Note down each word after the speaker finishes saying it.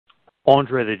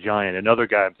Andre the Giant, another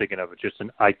guy I'm thinking of, just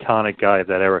an iconic guy of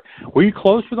that era. Were you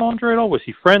close with Andre at all? Was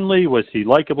he friendly? Was he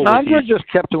likable? Andre just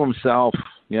kept to himself,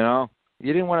 you know.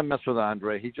 You didn't want to mess with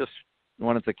Andre. He just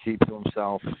wanted to keep to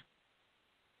himself.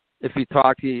 If he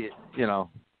talked, you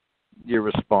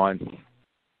respond.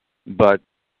 But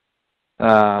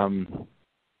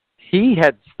he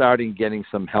had started getting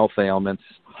some health ailments.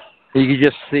 You could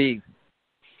just see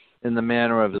in the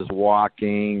manner of his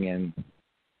walking, and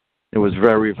it was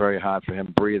very, very hard for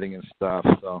him breathing and stuff.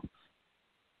 So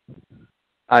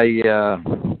I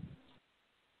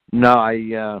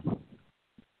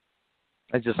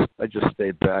just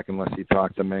stayed back and let he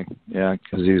talk to me. Yeah,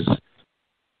 because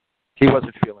he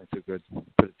wasn't feeling too good.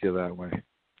 Put it to you that way.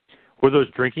 Were those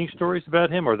drinking stories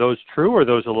about him? Are those true, or are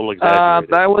those a little exaggerated?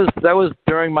 That was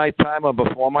during my time or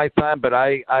before my time, but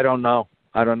I don't know.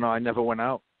 I don't know. I never went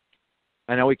out.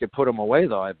 I know we could put him away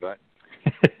though. I bet.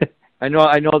 I know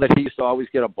that he used to always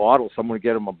get a bottle. Someone would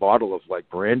get him a bottle of like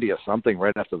brandy or something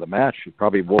right after the match. He'd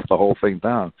probably wolf the whole thing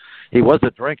down. He was a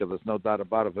drinker. There's no doubt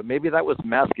about it. But maybe that was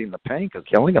masking the pain because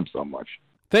killing him so much.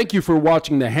 Thank you for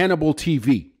watching the Hannibal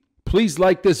TV. Please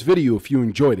like this video if you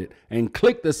enjoyed it and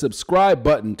click the subscribe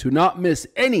button to not miss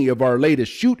any of our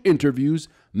latest shoot interviews,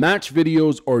 match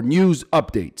videos, or news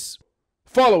updates.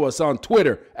 Follow us on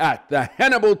Twitter at the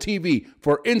Hannibal TV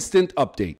for instant updates.